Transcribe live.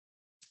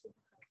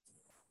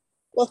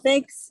Well,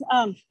 thanks,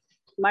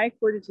 Mike.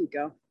 Where did he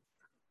go?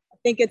 I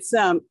think it's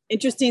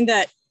interesting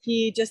that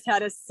he just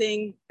had us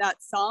sing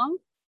that song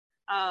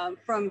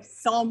from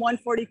Psalm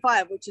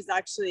 145, which is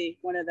actually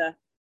one of the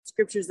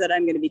scriptures that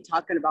I'm going to be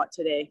talking about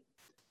today.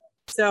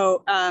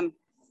 So,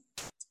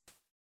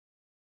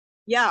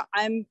 yeah,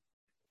 I'm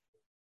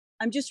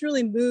just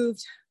really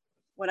moved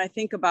when I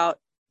think about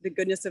the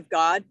goodness of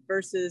God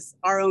versus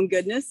our own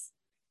goodness.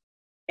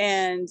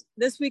 And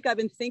this week I've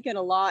been thinking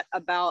a lot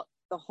about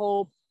the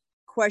whole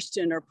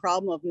question or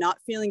problem of not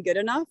feeling good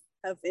enough.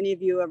 Have any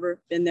of you ever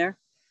been there?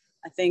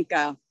 I think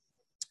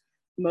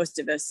most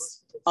of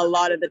us, a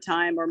lot of the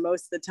time or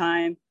most of the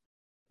time.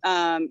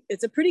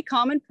 It's a pretty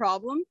common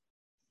problem.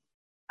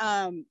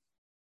 The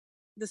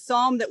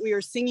psalm that we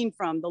are singing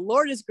from, the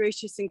Lord is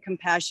gracious and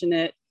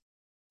compassionate,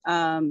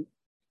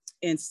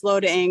 and slow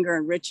to anger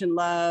and rich in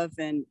love,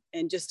 and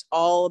just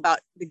all about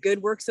the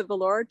good works of the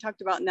Lord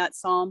talked about in that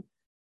psalm,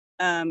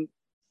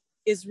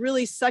 is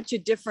really such a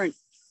different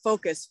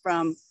focus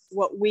from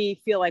what we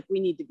feel like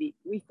we need to be.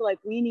 We feel like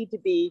we need to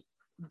be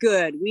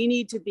good. We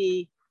need to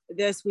be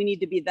this, we need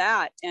to be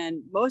that.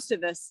 And most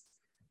of us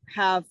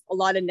have a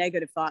lot of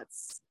negative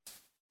thoughts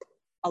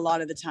a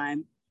lot of the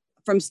time.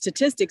 From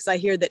statistics, I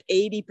hear that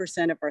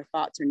 80% of our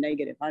thoughts are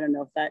negative. I don't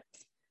know if that,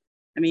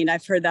 I mean,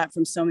 I've heard that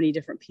from so many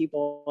different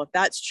people. If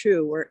that's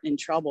true, we're in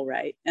trouble,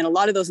 right? And a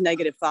lot of those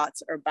negative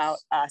thoughts are about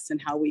us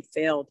and how we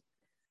failed.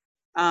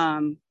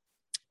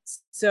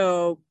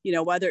 So, you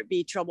know, whether it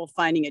be trouble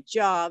finding a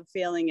job,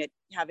 failing at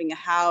having a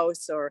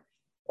house, or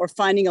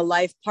finding a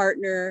life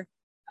partner,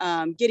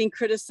 getting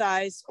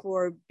criticized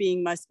for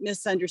being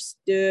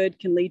misunderstood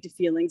can lead to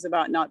feelings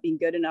about not being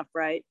good enough,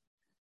 right?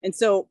 And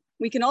so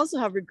we can also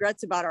have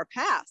regrets about our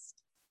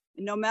past.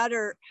 And no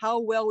matter how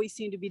well we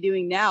seem to be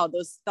doing now,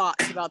 those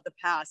thoughts about the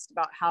past,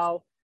 about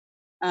how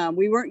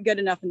we weren't good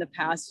enough in the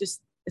past,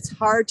 just it's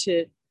hard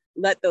to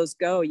let those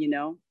go, you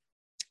know?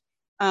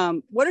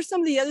 What are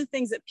some of the other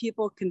things that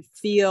people can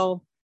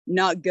feel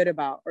not good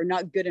about or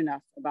not good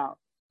enough about?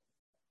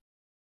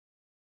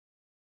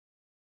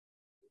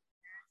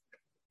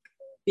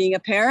 Being a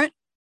parent,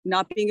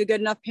 not being a good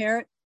enough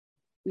parent,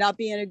 not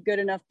being a good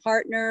enough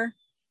partner.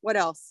 What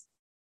else?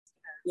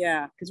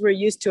 Yeah, because we're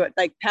used to it.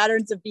 Like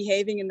patterns of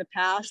behaving in the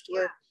past,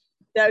 where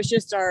that was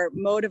just our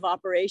mode of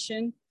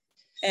operation.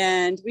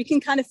 And we can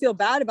kind of feel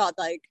bad about,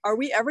 like, are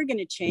we ever going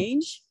to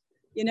change?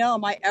 You know,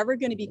 am I ever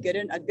going to be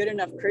a good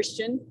enough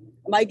Christian?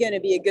 Am I going to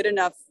be a good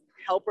enough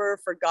helper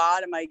for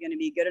God? Am I going to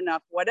be good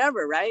enough,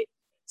 whatever, right?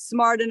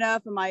 Smart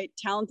enough? Am I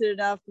talented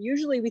enough?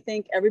 Usually we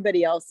think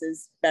everybody else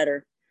is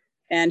better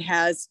and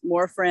has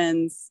more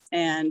friends,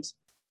 and,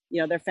 you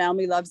know, their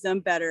family loves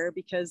them better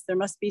because there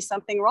must be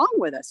something wrong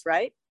with us,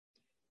 right?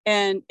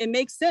 And it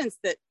makes sense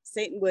that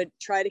Satan would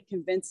try to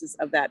convince us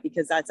of that,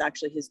 because that's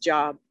actually his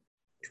job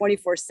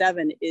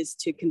 24/7, is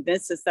to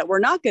convince us that we're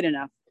not good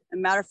enough. As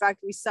a matter of fact,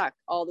 we suck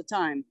all the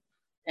time.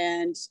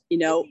 And, you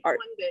know, one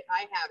that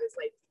I have is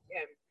like,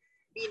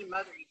 being a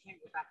mother, you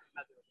can't go back to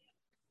mother again.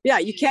 Yeah,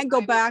 you can't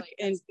go back. Like,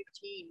 and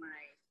 15 when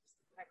I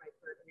had my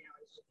first, you know,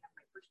 I just had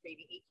my first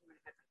baby, 18 when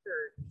I had my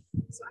third.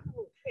 So I'm a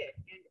little kid,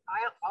 and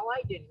all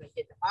I did was I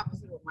did the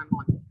opposite of what my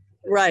mom did.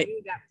 Right. I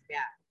knew that was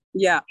bad.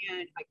 Yeah.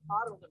 And I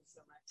coddled them so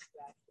much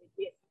that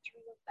it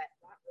turned out that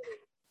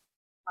really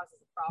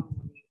causes a problem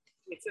when you,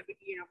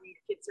 you know, when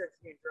your kids start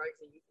doing drugs,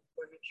 and you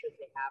want to make sure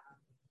they have them.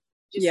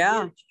 Just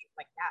weird,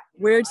 like that.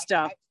 Weird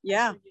stuff.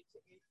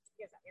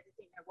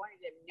 Everything I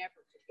wanted them never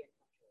to get.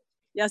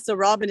 Yeah, so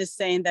Robin is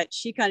saying that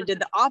she kind of did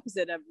the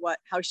opposite of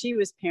how she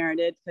was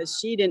parented, because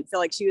she didn't feel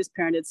like she was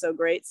parented so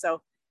great.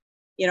 So,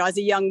 you know, as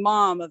a young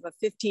mom of a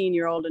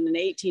 15-year-old and an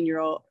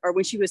 18-year-old, or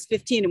when she was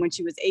 15 and when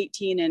she was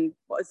 18, and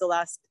what was the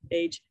last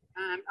age?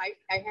 I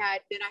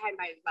had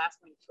my last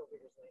one 12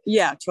 years later.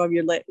 Yeah, 12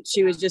 years later.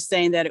 She was just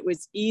saying that it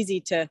was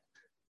easy to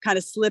kind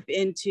of slip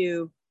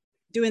into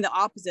doing the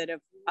opposite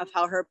of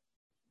how her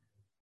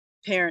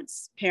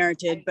parents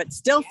parented, but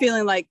still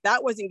feeling like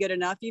that wasn't good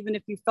enough, even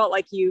if you felt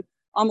like you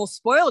almost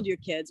spoiled your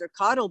kids or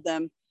coddled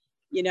them,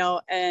 you know,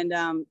 and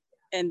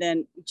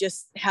then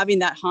just having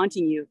that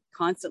haunting you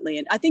constantly.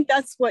 And I think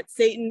that's what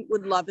Satan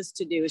would love us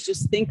to do, is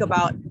just think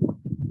about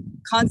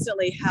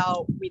constantly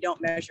how we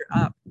don't measure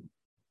up.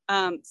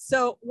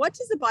 So what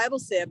does the Bible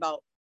say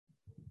about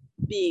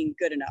being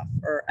good enough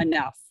or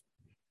enough?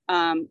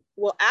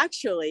 Well,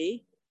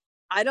 actually,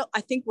 I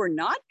think we're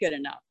not good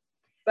enough.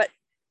 But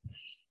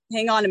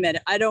hang on a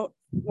minute. I don't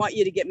want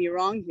you to get me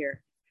wrong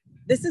here.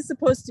 This is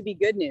supposed to be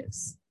good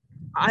news.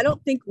 I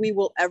don't think we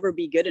will ever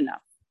be good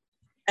enough.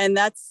 And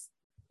that's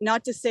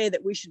not to say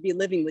that we should be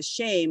living with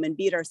shame and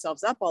beat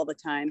ourselves up all the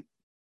time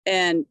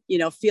and, you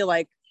know, feel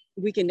like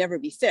we can never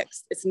be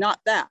fixed. It's not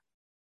that.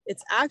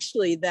 It's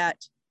actually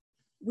that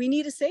we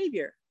need a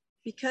savior,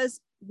 because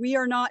we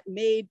are not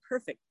made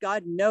perfect.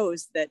 God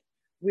knows that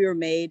we were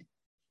made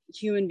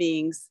human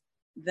beings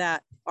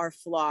that are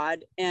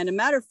flawed. And a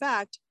matter of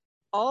fact,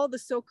 all the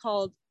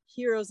so-called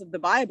heroes of the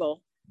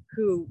Bible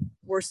who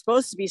were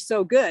supposed to be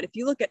so good, if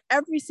you look at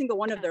every single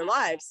one of their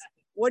lives,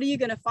 what are you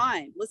going to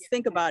find? Let's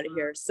think about it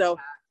here. So,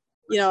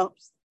 you know,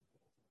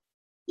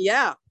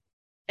 yeah,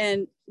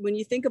 And when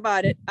you think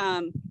about it,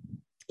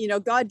 you know,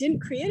 God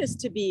didn't create us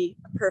to be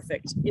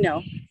perfect, you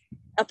know,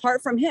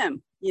 apart from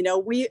him. You know,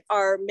 we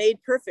are made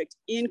perfect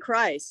in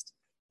Christ.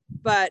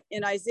 But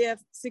in Isaiah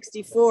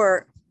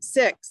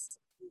 64:6,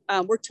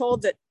 we're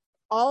told that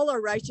all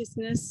our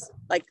righteousness,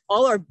 like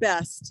all our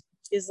best,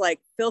 is like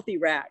filthy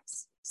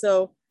rags.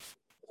 So,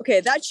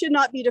 okay, that should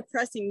not be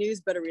depressing news,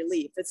 but a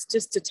relief. It's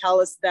just to tell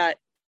us that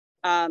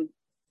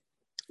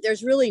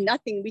there's really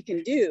nothing we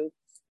can do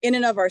in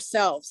and of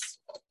ourselves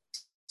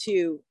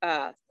to,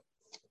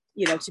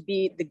 you know, to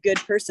be the good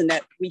person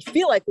that we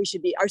feel like we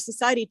should be. Our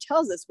society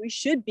tells us we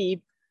should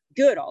be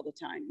good all the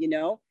time, you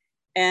know,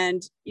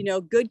 and, you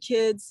know, good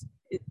kids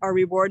are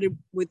rewarded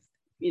with,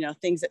 you know,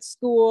 things at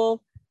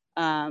school.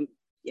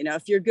 You know,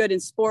 if you're good in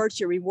sports,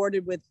 you're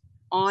rewarded with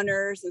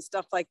honors and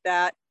stuff like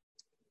that.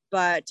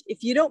 But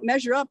if you don't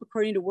measure up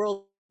according to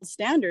world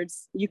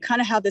standards, you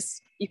kind of have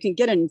this, you can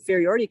get an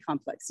inferiority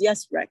complex.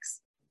 Yes, Rex.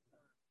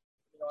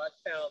 You know, I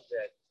found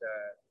that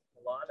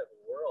a lot of the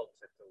world's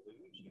a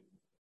delusion.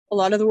 A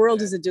lot of the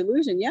world is a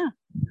delusion, yeah.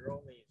 You're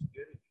only as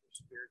good as your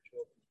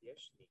spiritual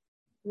conditioning.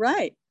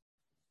 Right.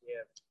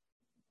 If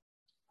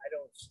I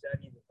don't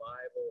study the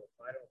Bible, if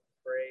I don't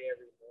pray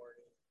every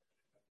morning,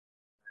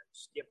 I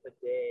skip a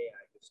day,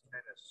 I just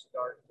kind of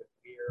start to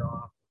veer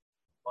off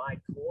my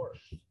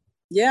course.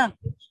 Yeah.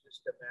 It's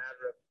just a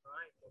matter of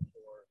time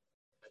before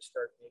I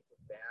start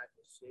making bad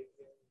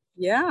decisions.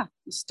 Yeah.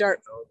 You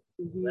start.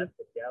 You know, let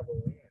the devil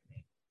in.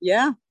 And,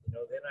 yeah. you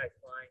know, then I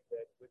find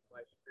that with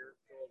my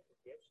spiritual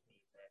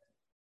conditioning, that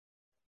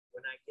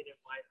when I get in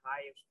my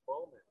highest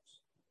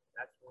moments,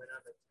 that's when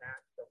I'm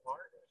attacked the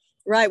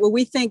hardest. Right. Well,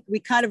 we think we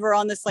kind of are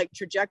on this like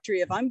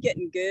trajectory of I'm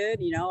getting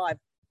good, you know,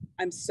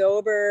 I'm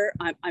sober,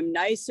 I'm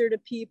nicer to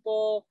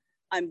people,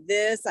 I'm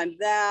this, I'm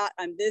that,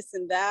 I'm this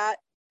and that.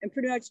 And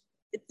pretty much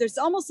there's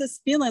almost this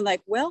feeling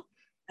like, well,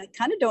 I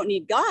kind of don't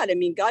need God. I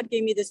mean, God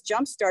gave me this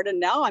jump start and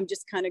now I'm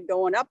just kind of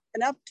going up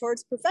and up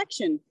towards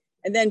perfection.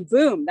 And then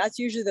boom, that's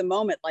usually the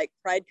moment, like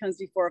pride comes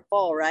before a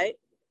fall, right?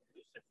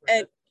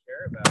 And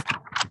care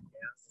about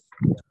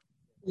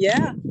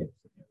yeah,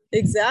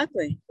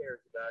 exactly. Cares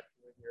about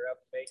when you're up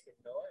making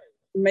noise.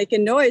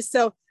 Making noise.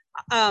 So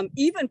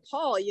even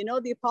Paul, you know,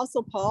 the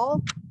Apostle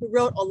Paul, who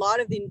wrote a lot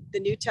of the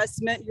New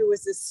Testament, who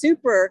was a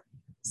super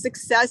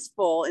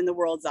successful in the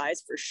world's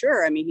eyes, for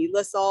sure. I mean, he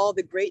lists all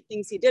the great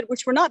things he did,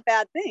 which were not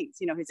bad things.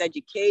 You know, his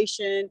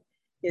education,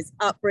 his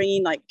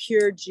upbringing, like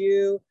pure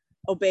Jew,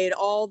 obeyed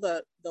all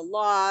the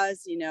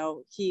laws. You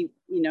know, he,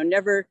 you know,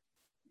 never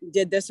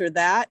did this or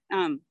that.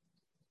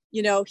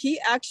 You know, he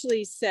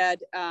actually said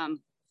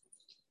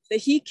that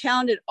he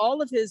counted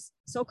all of his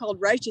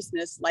so-called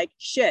righteousness like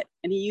shit,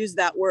 and he used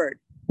that word.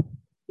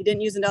 He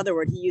didn't use another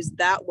word. He used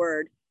that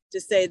word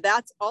to say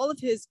that's all of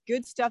his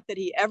good stuff that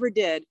he ever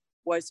did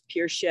was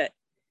pure shit.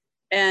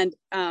 And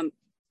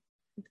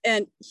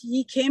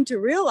he came to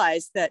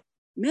realize that,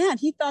 man,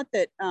 he thought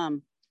that,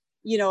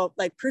 you know,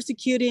 like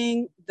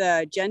persecuting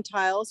the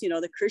Gentiles, you know,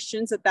 the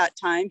Christians at that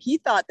time, he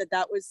thought that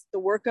that was the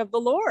work of the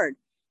Lord.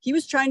 He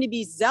was trying to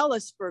be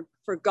zealous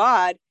for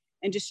God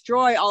and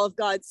destroy all of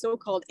God's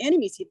so-called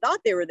enemies. He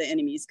thought they were the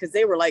enemies because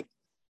they were like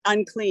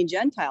unclean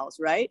Gentiles,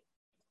 right?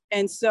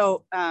 And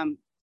so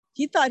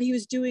he thought he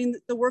was doing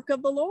the work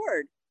of the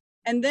Lord.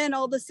 And then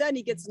all of a sudden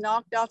he gets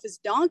knocked off his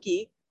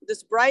donkey,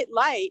 this bright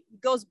light, he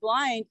goes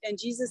blind, and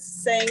Jesus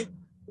is saying,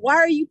 why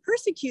are you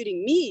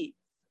persecuting me?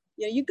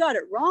 You know, you got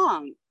it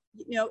wrong.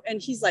 You know,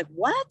 and he's like,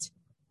 what?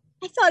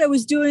 I thought I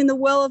was doing the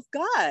will of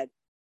God.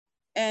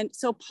 And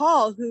so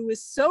Paul, who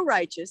was so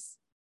righteous,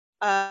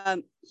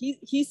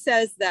 he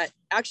says that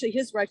actually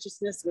his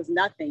righteousness was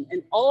nothing.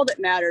 And all that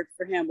mattered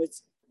for him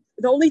was,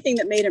 the only thing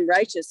that made him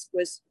righteous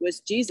was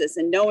Jesus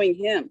and knowing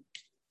him.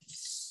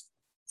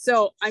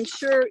 So I'm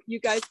sure you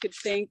guys could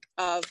think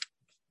of,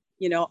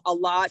 you know, a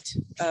lot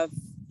of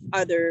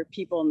other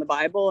people in the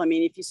Bible. I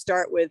mean, if you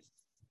start with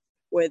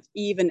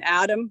Eve and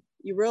Adam,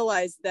 you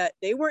realize that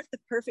they weren't the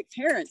perfect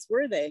parents,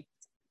 were they?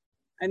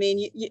 I mean,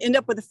 you end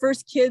up with the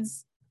first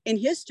kids in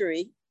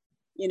history,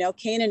 you know,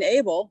 Cain and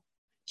Abel.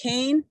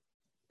 Cain,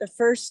 the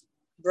first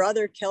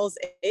brother, kills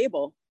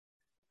Abel.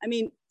 I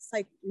mean, it's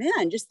like,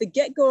 man, just the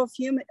get-go of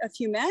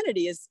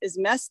humanity is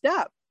messed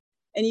up.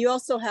 And you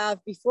also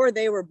have, before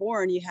they were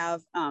born, you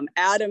have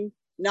Adam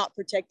not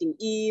protecting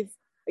Eve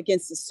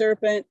against the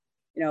serpent,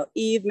 you know,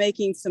 Eve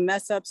making some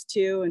mess ups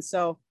too. And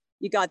so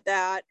you got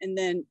that. And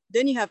then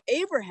you have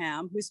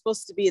Abraham, who's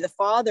supposed to be the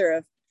father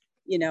of,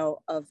 you know,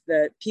 of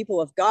the people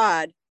of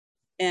God.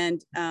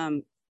 And,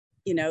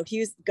 you know,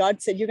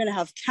 God said, you're going to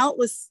have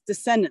countless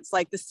descendants,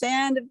 like the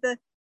sand of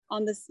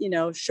on this, you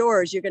know,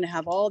 shores, you're going to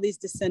have all these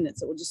descendants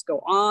that will just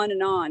go on.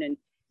 And,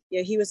 you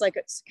know, he was like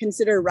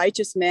considered a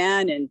righteous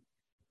man. And,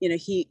 you know,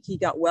 he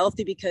got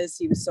wealthy because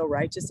he was so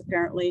righteous,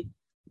 apparently.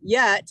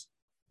 Yet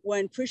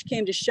when push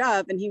came to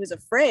shove and he was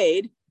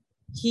afraid,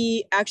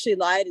 he actually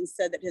lied and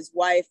said that his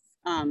wife,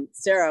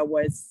 Sarah,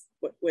 was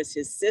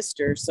his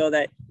sister so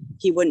that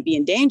he wouldn't be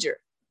in danger.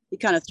 He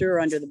kind of threw her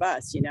under the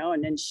bus, you know,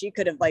 and then she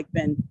could have like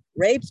been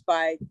raped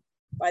by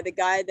the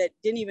guy that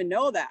didn't even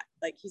know that.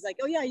 Like, he's like,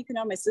 oh yeah, you can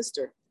have my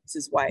sister.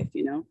 his wife,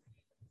 you know,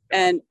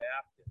 and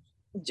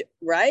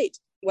right.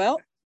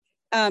 Well,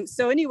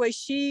 so anyway,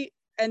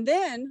 and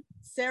then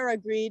Sarah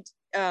agreed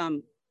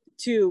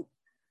to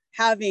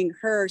having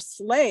her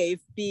slave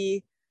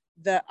be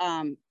the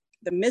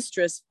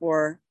mistress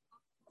for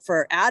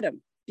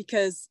Adam,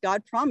 because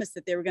God promised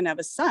that they were going to have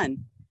a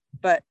son,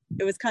 but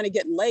it was kind of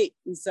getting late.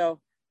 And so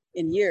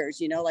in years,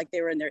 you know, like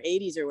they were in their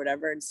 80s or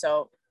whatever. And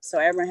so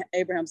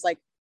Abraham's like,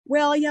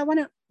 well, yeah,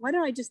 why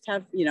don't I just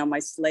have, you know, my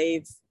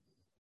slave?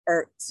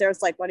 Or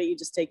Sarah's like, why don't you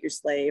just take your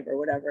slave or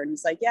whatever? And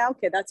he's like, yeah,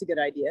 okay, that's a good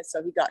idea.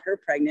 So he got her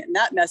pregnant, and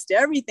that messed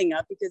everything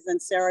up, because then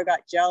Sarah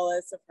got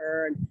jealous of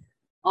her and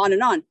on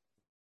and on.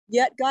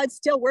 Yet God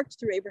still worked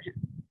through Abraham.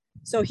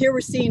 So here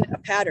we're seeing a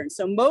pattern.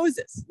 So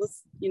Moses,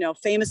 you know,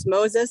 famous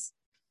Moses,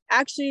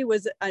 actually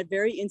was a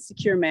very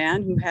insecure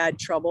man who had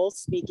trouble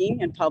speaking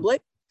in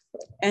public.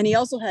 And he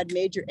also had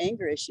major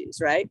anger issues,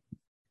 right?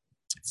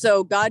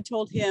 So God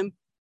told him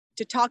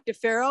to talk to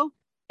Pharaoh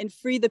and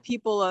free the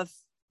people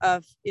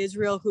of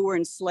Israel who were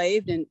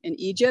enslaved in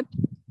Egypt.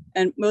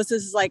 And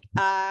Moses is like,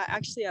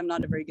 actually, I'm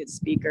not a very good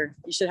speaker.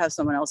 You should have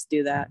someone else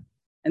do that.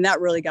 And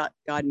that really got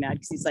God mad,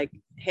 because he's like,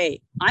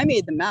 hey, I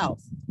made the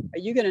mouth. Are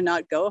you going to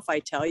not go if I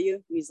tell you?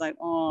 And he's like,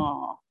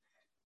 oh,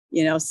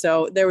 you know,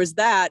 so there was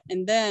that.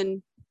 And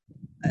then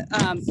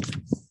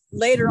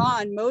later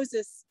on,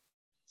 Moses,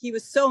 he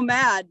was so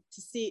mad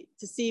to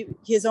see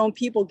his own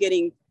people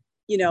getting,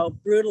 you know,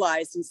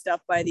 brutalized and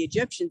stuff by the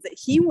Egyptians, that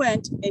he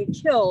went and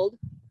killed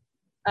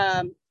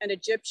an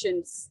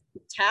Egyptian's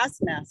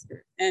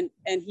taskmaster, and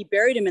he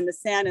buried him in the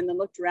sand, and then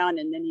looked around,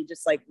 and then he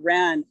just like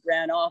ran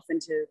off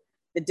into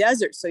the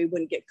desert so he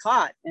wouldn't get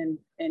caught and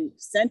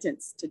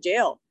sentenced to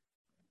jail,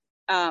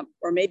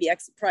 or maybe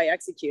probably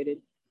executed.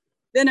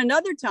 Then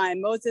another time,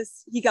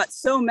 Moses, he got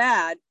so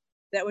mad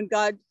that when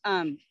God,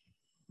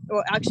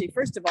 well, actually,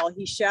 first of all,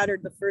 he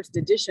shattered the first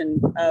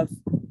edition of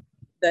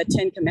the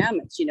 10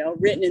 Commandments, you know,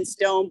 written in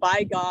stone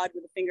by God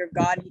with the finger of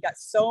God. He got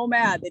so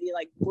mad that he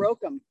like broke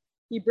them.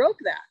 He broke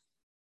that.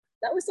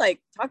 That was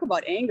like, talk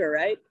about anger,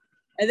 right?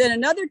 And then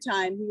another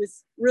time he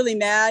was really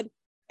mad,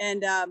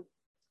 and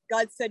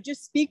God said,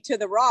 just speak to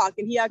the rock.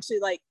 And he actually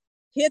like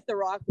hit the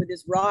rock with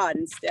his rod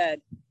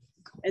instead.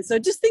 And so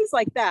just things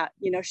like that,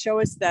 you know,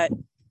 show us that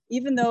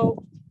even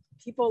though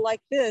people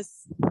like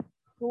this,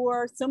 who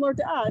are similar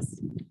to us,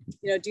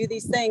 you know, do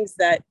these things,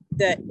 that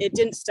it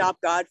didn't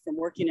stop God from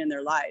working in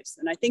their lives.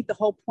 And I think the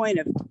whole point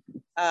of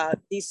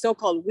these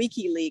so-called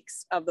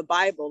WikiLeaks of the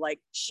Bible,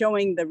 like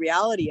showing the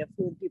reality of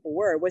who people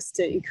were, was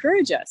to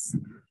encourage us.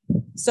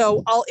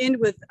 So I'll end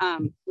with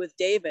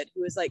David,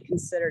 who is like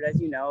considered, as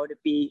you know, to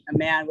be a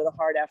man with a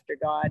heart after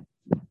God.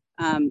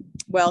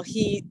 Well,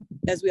 he,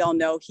 as we all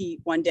know, he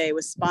one day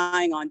was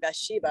spying on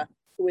Bathsheba,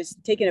 who was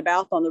taking a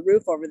bath on the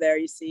roof over there,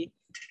 you see.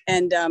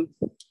 And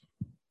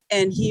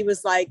he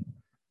was like,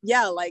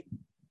 yeah, like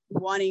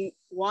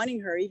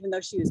wanting her, even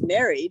though she was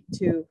married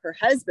to her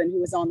husband,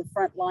 who was on the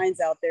front lines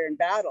out there in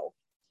battle.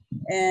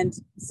 And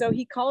so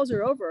he calls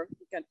her over.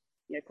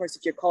 You know, of course,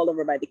 if you're called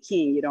over by the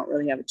king, you don't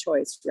really have a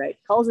choice, right?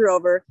 Calls her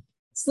over,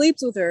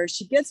 sleeps with her.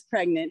 She gets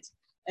pregnant,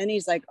 and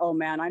he's like, "Oh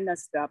man, I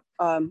messed up.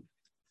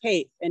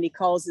 Hey," and he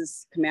calls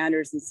his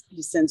commanders and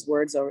he sends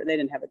words over. They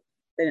didn't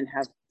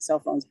have cell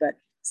phones, but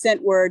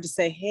sent word to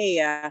say, "Hey,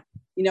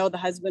 you know, the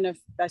husband of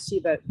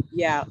Bathsheba,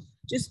 yeah,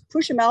 just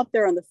push him out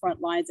there on the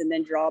front lines and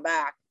then draw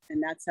back."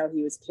 And that's how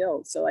he was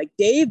killed. So like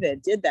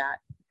David did that.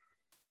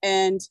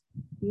 And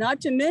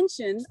not to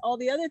mention all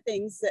the other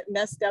things that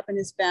messed up in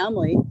his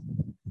family.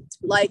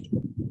 Like,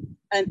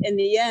 and in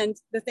the end,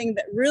 the thing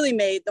that really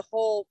made the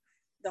whole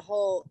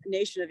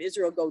nation of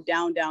Israel go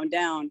down, down,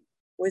 down,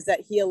 was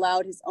that he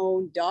allowed his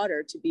own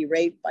daughter to be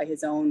raped by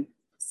his own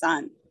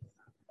son.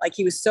 Like,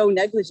 he was so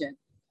negligent.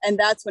 And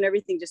that's when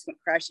everything just went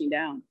crashing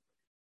down.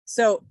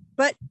 So,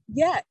 but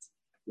yet,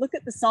 look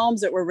at the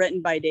Psalms that were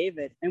written by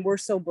David, and we're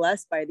so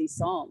blessed by these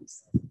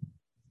Psalms.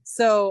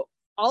 So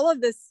all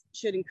of this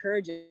should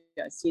encourage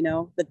us, you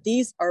know, that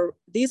these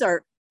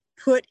are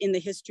put in the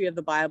history of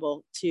the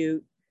Bible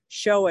to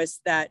show us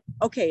that,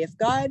 okay, if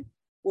God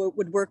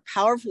would work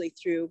powerfully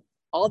through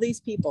all these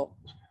people,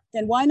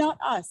 then why not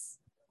us?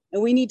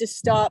 And we need to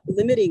stop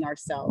limiting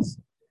ourselves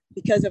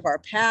because of our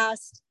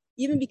past,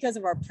 even because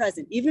of our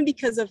present, even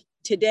because of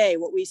today,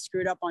 what we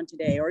screwed up on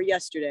today or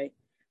yesterday,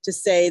 to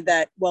say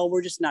that, well,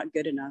 we're just not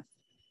good enough.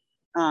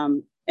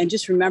 And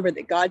just remember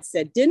that God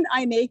said, didn't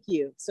I make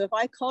you? So if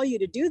I call you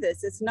to do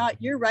this, it's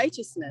not your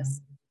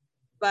righteousness,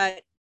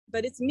 but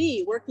it's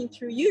me working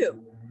through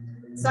you.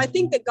 So I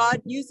think that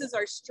God uses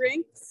our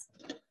strengths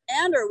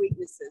and our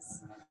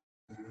weaknesses.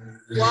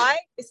 Why?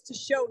 It's to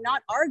show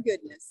not our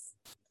goodness,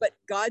 but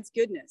God's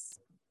goodness.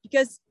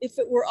 Because if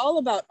it were all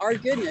about our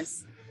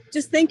goodness,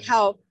 just think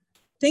how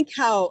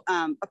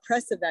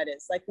oppressive that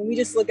is. Like, when we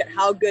just look at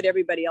how good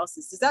everybody else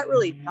is, does that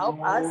really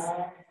help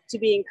us to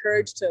be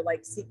encouraged to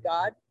like seek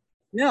God?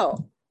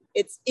 No,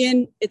 it's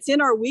in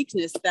our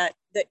weakness that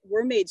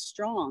we're made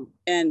strong.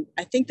 And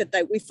I think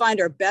that we find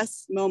our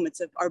best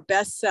moments of our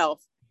best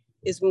self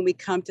is when we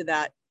come to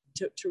that,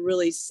 to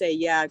really say,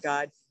 yeah,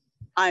 God,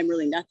 I'm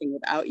really nothing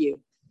without you.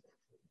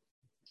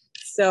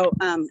 So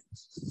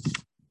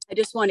I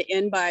just want to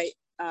end by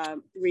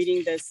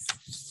reading this.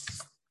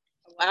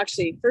 Well,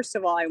 actually, first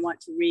of all, I want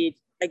to read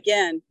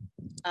again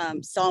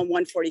Psalm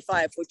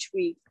 145, which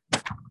we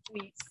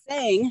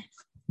sang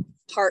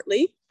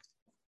partly.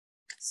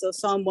 So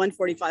Psalm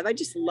 145, I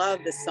just love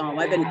this psalm.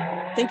 I've been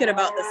thinking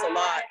about this a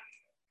lot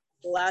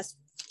the last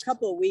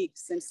couple of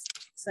weeks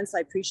since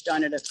I preached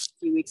on it a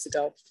few weeks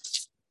ago.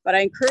 But I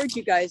encourage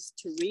you guys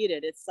to read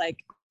it. It's like,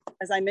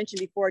 as I mentioned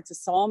before, it's a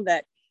psalm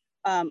that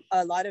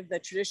a lot of the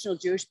traditional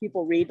Jewish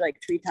people read like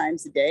 3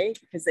 times a day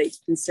because they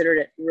considered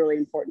it a really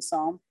important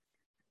psalm.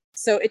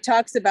 So it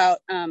talks about,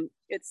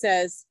 it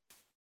says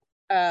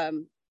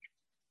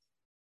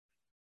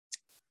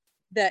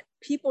that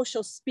people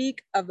shall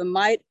speak of the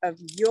might of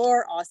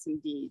your awesome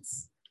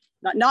deeds,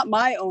 not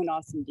my own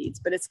awesome deeds,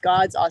 but it's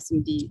God's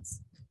awesome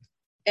deeds.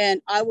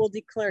 And I will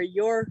declare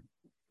your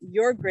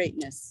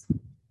greatness.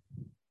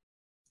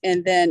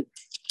 And then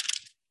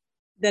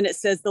it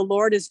says, the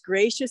Lord is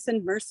gracious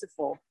and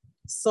merciful,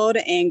 slow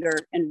to anger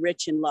and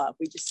rich in love.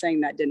 We just sang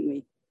that, didn't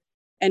we?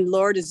 And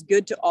Lord is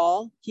good to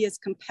all. He has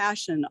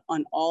compassion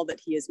on all that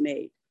he has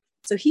made.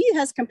 So he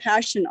has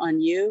compassion on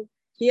you.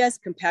 He has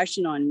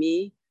compassion on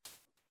me.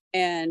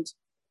 And,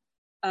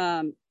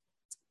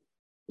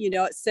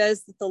 it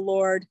says that the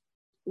Lord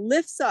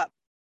lifts up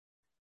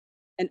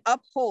and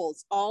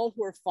upholds all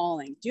who are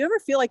falling. Do you ever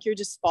feel like you're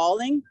just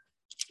falling?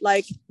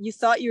 Like you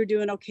thought you were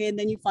doing okay, and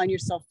then you find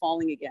yourself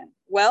falling again.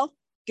 Well,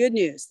 good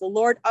news. The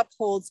Lord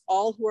upholds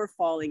all who are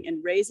falling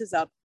and raises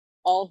up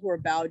all who are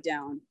bowed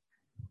down.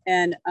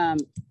 And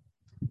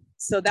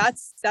so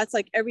that's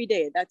like every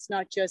day. That's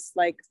not just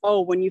like,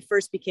 oh, when you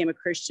first became a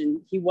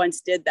Christian, he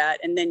once did that.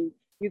 And then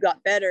you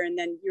got better and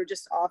then you're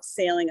just off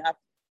sailing up,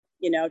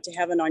 to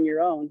heaven on your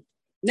own.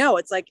 No,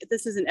 it's like,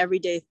 this is an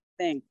everyday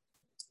thing.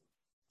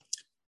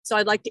 So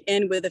I'd like to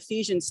end with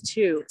Ephesians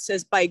 2. It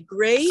says, by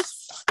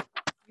grace,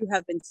 you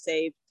have been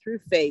saved through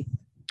faith.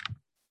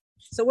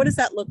 So what does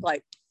that look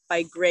like?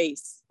 By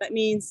grace. That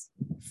means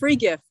free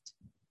gift.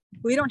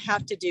 We don't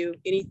have to do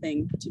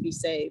anything to be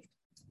saved.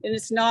 And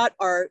it's not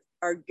our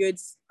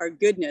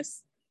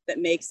goodness that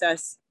makes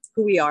us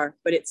who we are,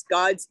 but it's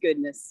God's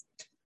goodness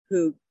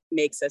who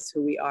makes us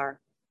who we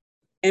are.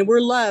 And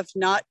we're loved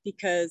not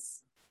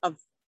because of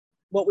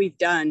what we've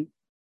done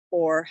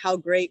or how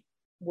great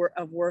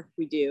of work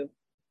we do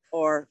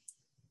or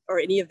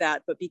any of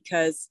that, but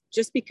because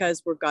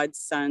we're God's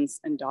sons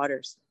and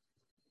daughters.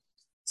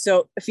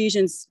 So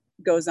Ephesians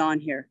goes on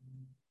here.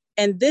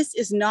 And this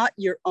is not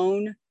your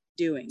own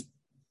doing.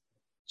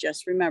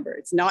 Just remember,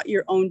 it's not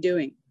your own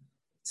doing.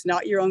 It's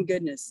not your own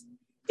goodness.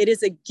 It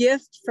is a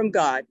gift from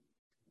God,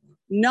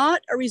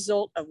 not a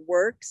result of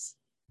works,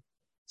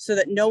 so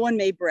that no one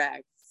may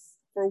brag.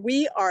 For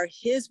we are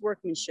his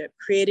workmanship,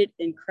 created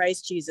in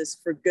Christ Jesus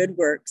for good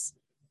works,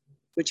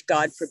 which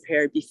God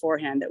prepared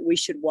beforehand that we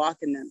should walk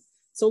in them.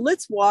 So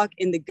let's walk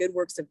in the good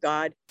works of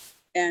God,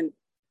 and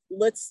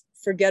let's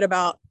forget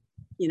about,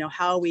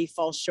 how we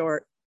fall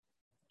short,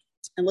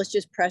 and let's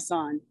just press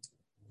on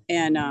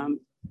and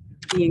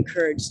be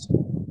encouraged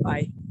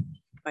by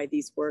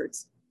these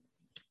words.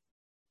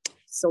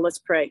 So let's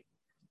pray.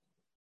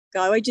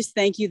 God, I just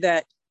thank you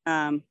that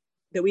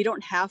we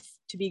don't have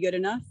to be good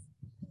enough,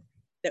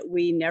 that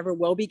we never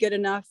will be good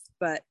enough,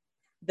 but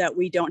that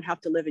we don't have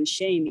to live in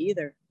shame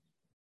either.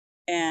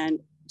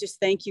 And just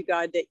thank you,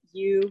 God, that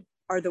you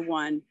are the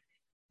one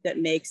that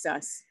makes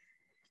us.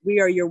 We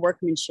are your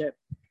workmanship.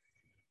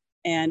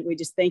 And we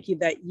just thank you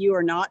that you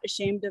are not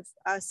ashamed of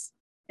us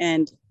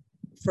and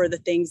for the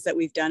things that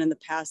we've done in the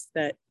past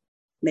that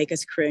make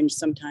us cringe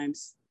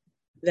sometimes,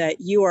 that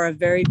you are a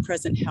very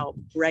present help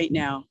right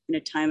now in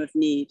a time of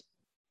need.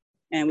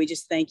 And we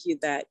just thank you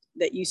that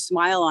you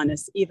smile on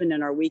us even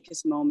in our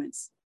weakest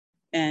moments,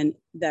 and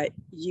that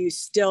you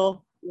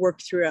still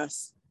work through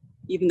us,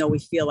 even though we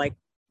feel like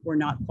we're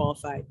not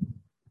qualified.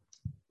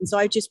 And so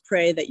I just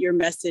pray that your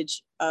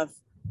message of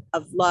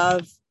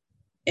love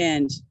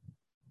and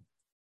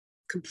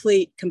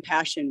complete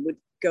compassion would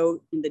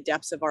go in the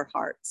depths of our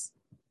hearts,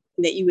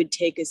 and that you would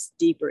take us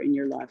deeper in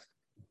your love.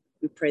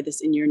 We pray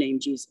this in your name,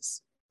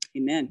 Jesus.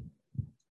 Amen.